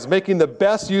 but wise, making the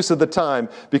best use of the time,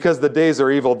 because the days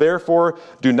are evil. Therefore,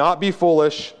 do not be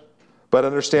foolish, but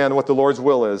understand what the Lord's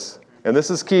will is. And this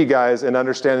is key, guys, in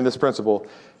understanding this principle.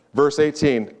 Verse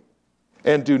 18,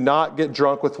 and do not get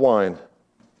drunk with wine,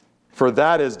 for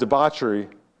that is debauchery,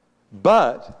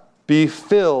 but be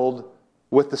filled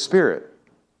with the Spirit.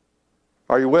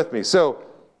 Are you with me? So,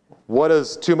 what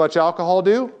does too much alcohol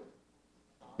do?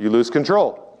 You lose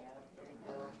control.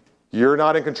 You're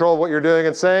not in control of what you're doing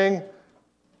and saying,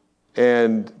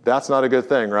 and that's not a good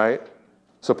thing, right?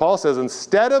 So Paul says,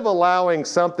 instead of allowing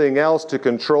something else to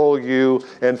control you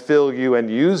and fill you and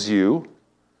use you,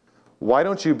 why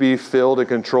don't you be filled and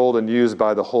controlled and used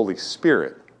by the Holy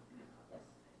Spirit?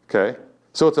 Okay?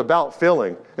 So it's about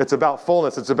filling. It's about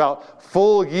fullness. It's about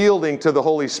full yielding to the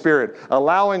Holy Spirit.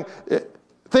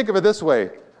 Think of it this way.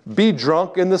 Be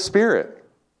drunk in the Spirit.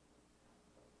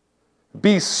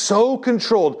 Be so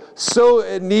controlled, so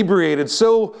inebriated,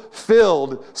 so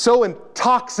filled, so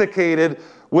intoxicated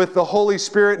with the Holy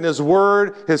Spirit and His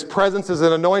Word, His presence as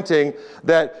an anointing,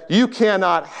 that you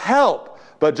cannot help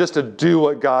but just to do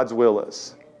what God's will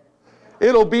is.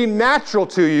 It'll be natural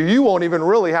to you. You won't even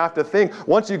really have to think.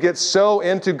 Once you get so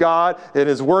into God and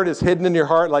His Word is hidden in your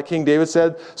heart, like King David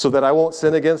said, so that I won't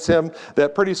sin against Him,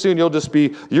 that pretty soon you'll just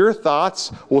be, your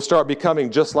thoughts will start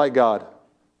becoming just like God.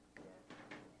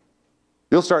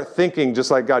 You'll start thinking just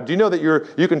like God. Do you know that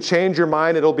you can change your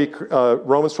mind? It'll be,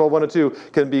 Romans 12, 1 and 2,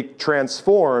 can be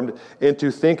transformed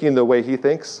into thinking the way He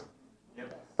thinks.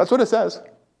 That's what it says.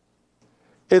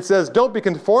 It says, don't be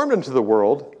conformed into the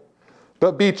world,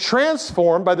 but be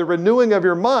transformed by the renewing of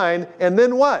your mind. And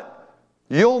then what?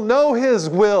 You'll know his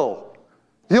will.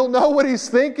 You'll know what he's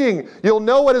thinking. You'll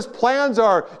know what his plans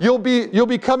are. You'll be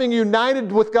becoming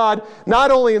united with God,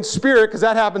 not only in spirit, because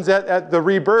that happens at the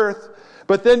rebirth,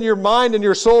 but then your mind and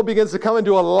your soul begins to come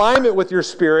into alignment with your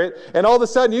spirit, and all of a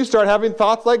sudden you start having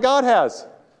thoughts like God has.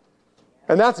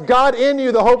 And that's God in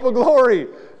you, the hope of glory.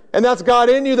 And that's God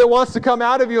in you that wants to come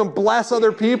out of you and bless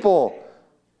other people.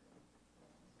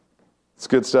 It's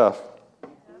good stuff.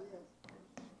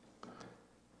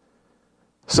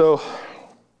 So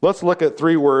let's look at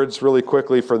 3 words really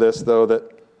quickly for this, though,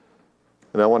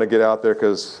 and I want to get out there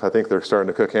because I think they're starting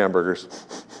to cook hamburgers.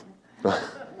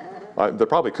 They're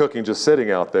probably cooking just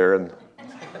sitting out there, and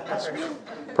it's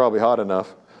probably hot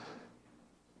enough.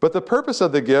 But the purpose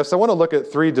of the gifts, I want to look at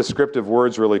 3 descriptive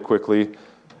words really quickly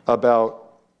about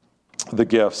the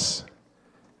gifts.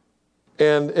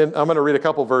 And I'm going to read a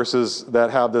couple verses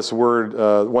that have this word,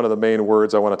 one of the main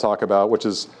words I want to talk about, which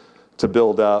is to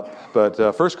build up. But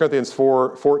 1 Corinthians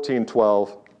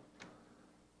 4:14-12,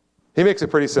 he makes it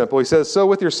pretty simple. He says, so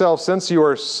with yourself, since you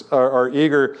are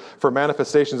eager for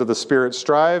manifestations of the Spirit,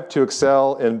 strive to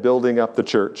excel in building up the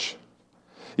church.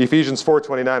 Ephesians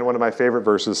 4:29, one of my favorite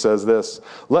verses, says this,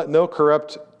 let no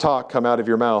corrupt talk come out of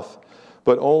your mouth,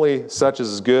 but only such as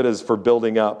is good as for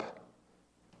building up,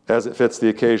 as it fits the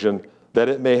occasion, that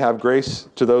it may have grace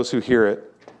to those who hear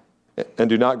it. And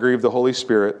do not grieve the Holy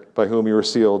Spirit, by whom you were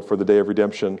sealed for the day of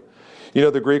redemption. You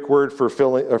know, the Greek word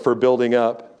for building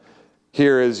up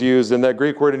here is used, and that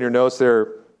Greek word in your notes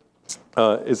there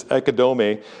is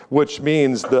ekodome, which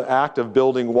means the act of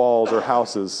building walls or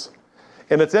houses.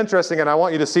 And it's interesting, and I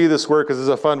want you to see this word because this is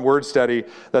a fun word study,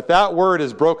 that word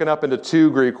is broken up into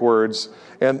 2 Greek words,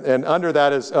 and under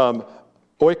that is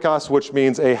oikos, which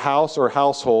means a house or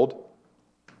household.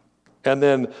 And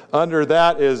then under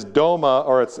that is doma,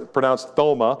 or it's pronounced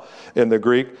thoma in the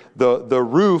Greek, the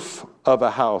roof of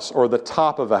a house or the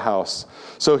top of a house.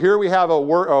 So here we have a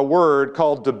word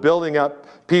called to building up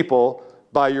people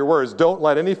by your words. Don't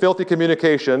let any filthy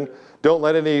communication, don't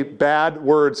let any bad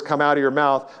words come out of your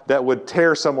mouth that would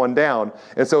tear someone down.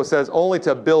 And so it says only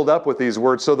to build up with these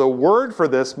words. So the word for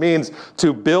this means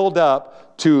to build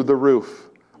up to the roof,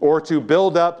 or to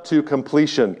build up to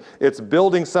completion. It's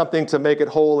building something to make it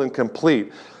whole and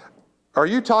complete. Are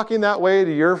you talking that way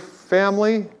to your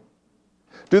family?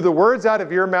 Do the words out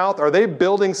of your mouth, are they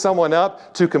building someone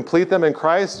up to complete them in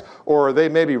Christ, or are they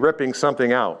maybe ripping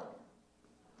something out?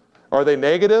 Are they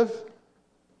negative?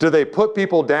 Do they put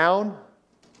people down?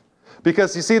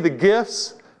 Because you see, the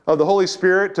gifts of the Holy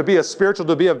Spirit, to be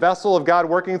a vessel of God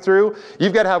working through,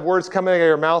 you've got to have words coming out of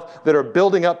your mouth that are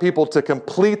building up people to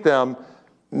complete them,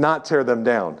 not tear them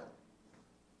down.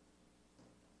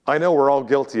 I know we're all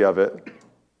guilty of it.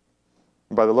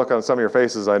 By the look on some of your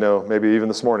faces, I know maybe even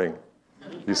this morning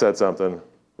you said something.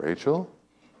 Rachel?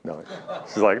 No.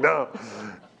 She's like, no.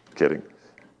 Kidding.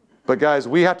 But guys,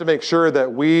 we have to make sure that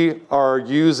we are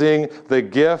using the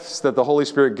gifts that the Holy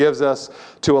Spirit gives us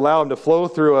to allow them to flow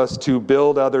through us to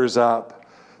build others up,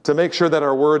 to make sure that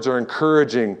our words are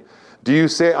encouraging. Do you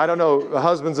say, I don't know,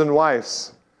 husbands and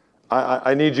wives,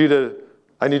 I need you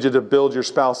to build your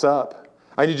spouse up.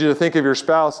 I need you to think of your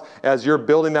spouse as you're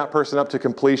building that person up to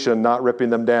completion, not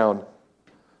ripping them down,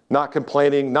 not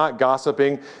complaining, not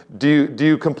gossiping. Do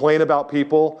you complain about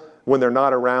people when they're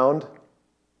not around?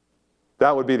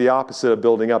 That would be the opposite of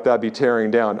building up. That would be tearing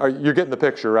down. You're getting the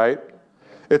picture, right?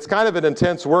 It's kind of an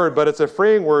intense word, but it's a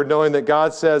freeing word, knowing that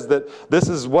God says that this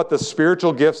is what the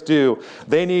spiritual gifts do.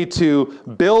 They need to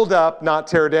build up, not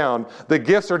tear down. The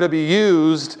gifts are to be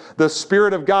used. The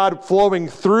Spirit of God flowing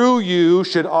through you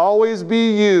should always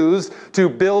be used to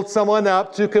build someone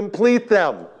up, to complete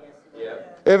them.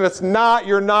 If it's not,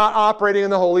 you're not operating in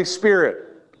the Holy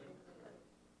Spirit.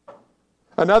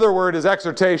 Another word is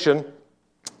exhortation.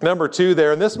 Number 2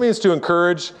 there, and this means to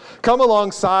encourage, come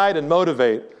alongside and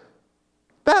motivate.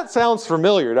 That sounds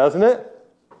familiar, doesn't it?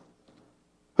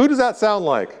 Who does that sound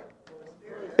like?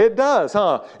 It does,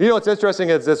 huh? You know what's interesting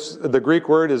is the Greek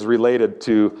word is related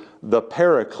to the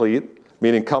paraclete,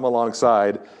 meaning come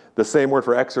alongside. The same word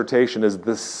for exhortation is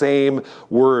the same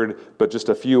word, but just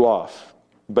a few off.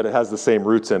 But it has the same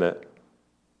roots in it.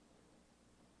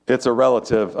 It's a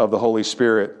relative of the Holy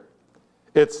Spirit.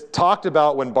 It's talked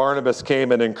about when Barnabas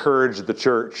came and encouraged the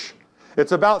church.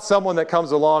 It's about someone that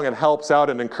comes along and helps out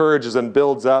and encourages and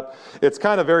builds up. It's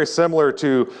kind of very similar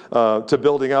to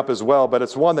building up as well, but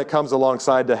it's one that comes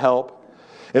alongside to help.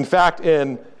 In fact,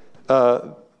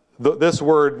 this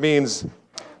word means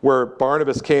where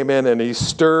Barnabas came in and he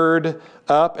stirred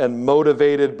up and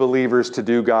motivated believers to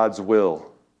do God's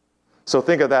will. So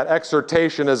think of that.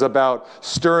 Exhortation is about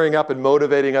stirring up and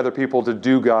motivating other people to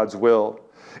do God's will.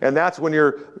 And that's when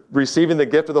you're receiving the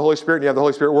gift of the Holy Spirit and you have the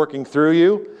Holy Spirit working through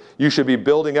you. You should be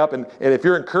building up. And if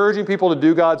you're encouraging people to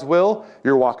do God's will,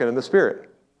 you're walking in the Spirit,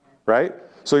 right?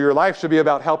 So your life should be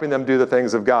about helping them do the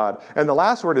things of God. And the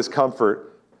last word is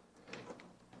comfort.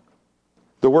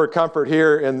 The word comfort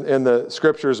here in the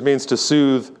scriptures means to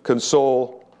soothe,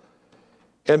 console.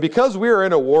 And because we are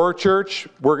in a war church,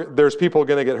 there's people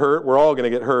going to get hurt. We're all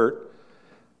going to get hurt.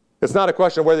 It's not a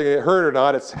question of whether you get hurt or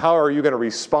not. It's how are you going to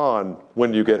respond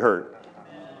when you get hurt.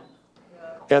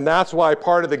 And that's why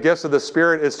part of the gifts of the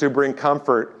Spirit is to bring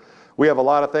comfort. We have a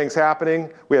lot of things happening.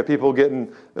 We have people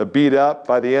getting beat up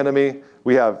by the enemy.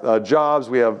 We have jobs.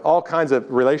 We have all kinds of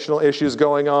relational issues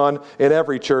going on in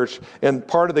every church. And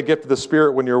part of the gift of the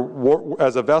Spirit, when you're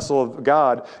as a vessel of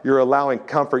God, you're allowing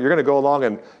comfort. You're going to go along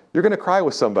and you're going to cry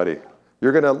with somebody.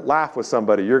 You're going to laugh with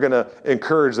somebody. You're going to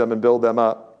encourage them and build them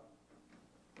up.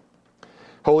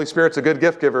 Holy Spirit's a good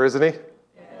gift giver, isn't he?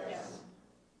 Yes.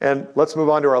 And let's move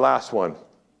on to our last one.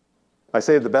 I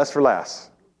saved the best for last.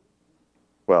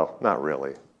 Well, not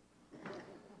really.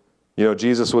 You know,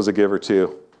 Jesus was a giver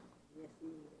too.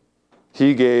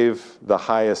 He gave the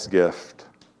highest gift.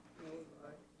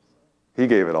 He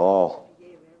gave it all.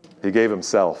 He gave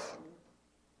himself.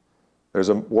 There's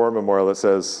a war memorial that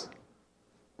says,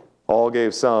 all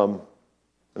gave some,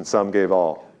 and some gave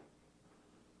all.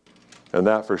 And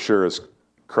that for sure is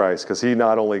Christ, because he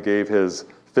not only gave his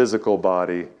physical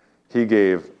body, he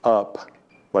gave up,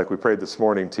 like we prayed this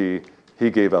morning, he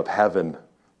gave up heaven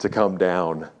to come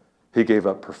down. He gave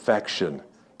up perfection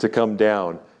to come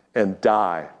down and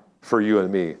die for you and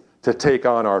me, to take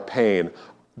on our pain.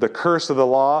 The curse of the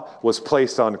law was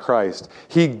placed on Christ.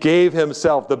 He gave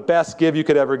himself, the best gift you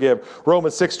could ever give.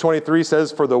 Romans 6:23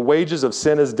 says, for the wages of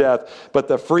sin is death, but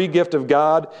the free gift of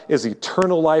God is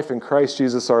eternal life in Christ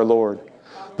Jesus our Lord.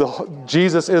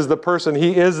 Jesus is the person.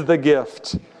 He is the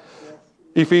gift.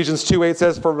 Ephesians 2:8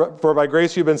 says, for by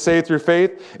grace you've been saved through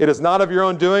faith. It is not of your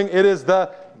own doing. It is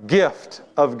the gift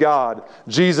of God.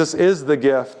 Jesus is the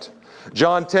gift.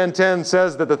 John 10:10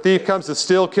 says that the thief comes to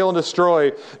steal, kill, and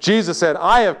destroy. Jesus said,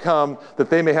 I have come that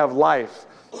they may have life,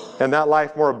 and that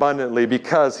life more abundantly,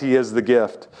 because he is the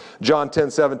gift. John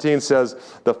 10:17 says,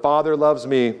 the Father loves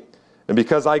me, and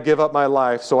because I give up my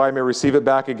life so I may receive it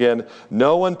back again,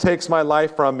 no one takes my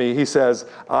life from me. He says,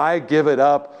 I give it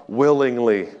up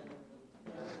willingly.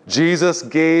 Jesus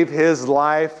gave his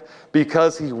life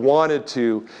because he wanted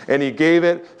to, and he gave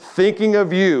it thinking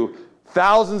of you.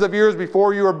 Thousands of years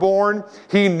before you were born,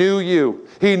 he knew you.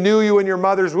 He knew you in your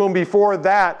mother's womb before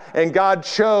that, and God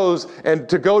chose and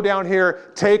to go down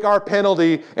here, take our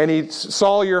penalty, and he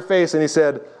saw your face and he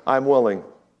said, I'm willing.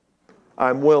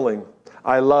 I'm willing.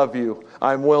 I love you.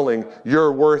 I'm willing.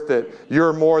 You're worth it.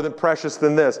 You're more than precious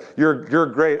than this. You're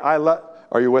great.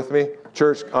 Are you with me?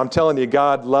 Church, I'm telling you,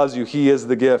 God loves you. He is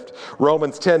the gift.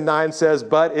 Romans 10:9 says,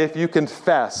 but if you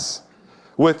confess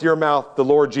with your mouth the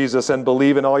Lord Jesus and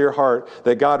believe in all your heart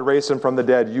that God raised him from the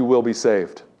dead, you will be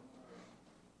saved.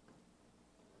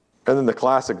 And then the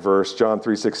classic verse, John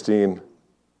 3:16,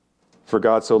 for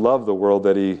God so loved the world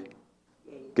that he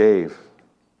gave.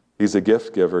 He's a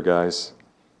gift giver, guys.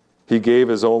 He gave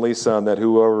his only son that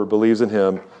whoever believes in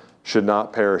him should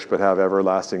not perish but have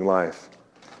everlasting life.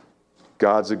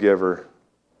 God's a giver.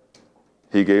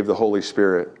 He gave the Holy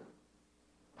Spirit.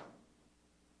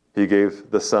 He gave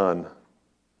the Son.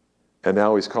 And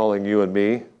now he's calling you and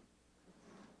me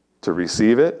to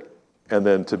receive it and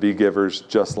then to be givers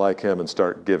just like him and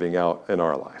start giving out in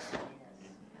our life.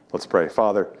 Let's pray.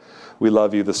 Father, we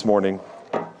love you this morning.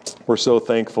 We're so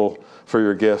thankful for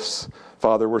your gifts.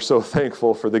 Father, we're so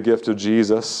thankful for the gift of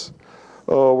Jesus.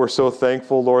 Oh, we're so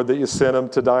thankful, Lord, that you sent him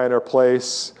to die in our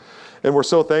place. And we're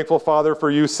so thankful, Father, for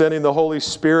you sending the Holy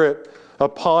Spirit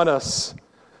upon us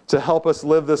to help us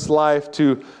live this life,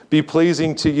 to be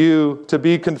pleasing to you, to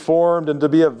be conformed, and to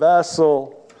be a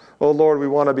vessel. Oh, Lord, we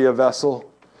want to be a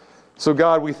vessel. So,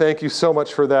 God, we thank you so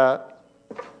much for that.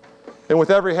 And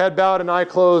with every head bowed and eye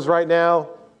closed right now,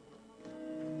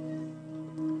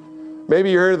 maybe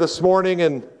you're here this morning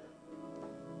and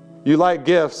you like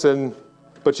gifts,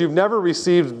 but you've never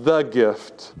received the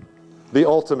gift, the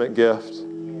ultimate gift.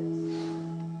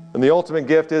 And the ultimate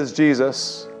gift is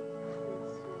Jesus.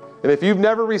 And if you've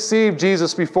never received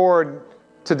Jesus before,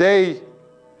 today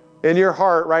in your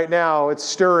heart right now, it's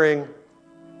stirring.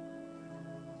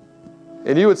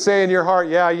 And you would say in your heart,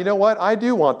 yeah, you know what? I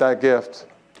do want that gift.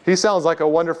 He sounds like a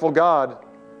wonderful God.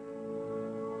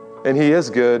 And he is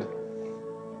good.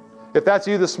 If that's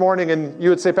you this morning and you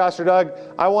would say, Pastor Doug,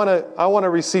 I want to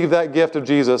receive that gift of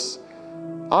Jesus,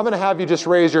 I'm going to have you just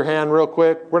raise your hand real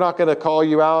quick. We're not going to call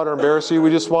you out or embarrass you. We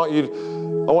just want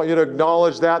you, I want you to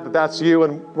acknowledge that that's you,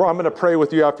 and I'm going to pray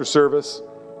with you after service.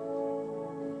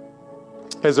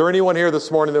 Is there anyone here this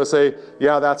morning that would say,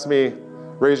 yeah, that's me?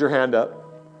 Raise your hand up.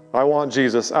 I want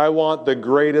Jesus. I want the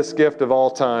greatest gift of all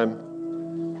time.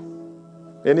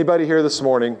 Anybody here this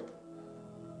morning?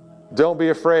 Don't be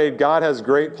afraid. God has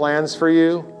great plans for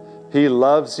you. He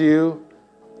loves you.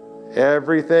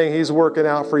 Everything He's working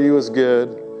out for you is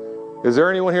good. Is there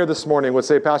anyone here this morning would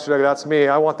say, Pastor Doug, that's me.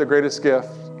 I want the greatest gift.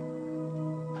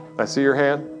 I see your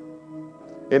hand.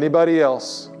 Anybody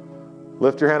else?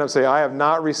 Lift your hand up and say, I have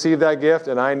not received that gift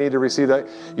and I need to receive that.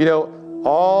 You know,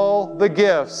 all the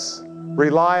gifts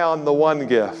rely on the one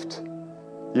gift.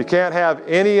 You can't have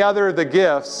any other of the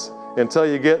gifts until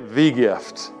you get the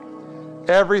gift.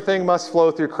 Everything must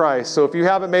flow through Christ. So if you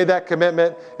haven't made that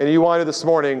commitment and you want to this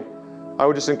morning, I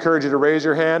would just encourage you to raise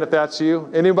your hand if that's you.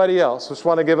 Anybody else? Just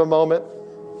want to give a moment.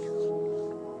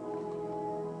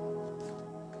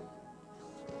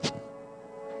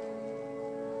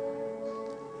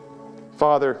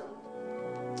 Father,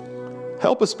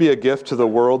 help us be a gift to the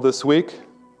world this week.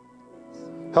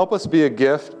 Help us be a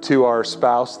gift to our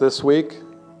spouse this week.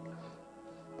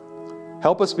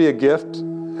 Help us be a gift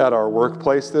at our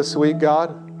workplace this week,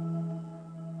 God.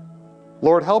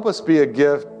 Lord, help us be a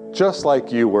gift just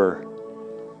like you were.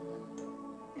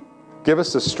 Give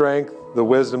us the strength, the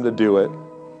wisdom to do it.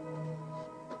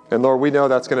 And Lord, we know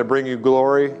that's going to bring you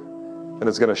glory, and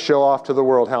it's going to show off to the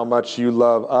world how much you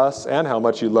love us and how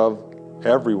much you love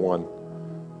everyone.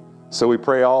 So we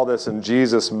pray all this in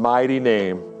Jesus' mighty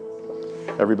name.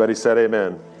 Everybody said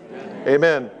amen.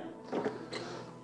 Amen.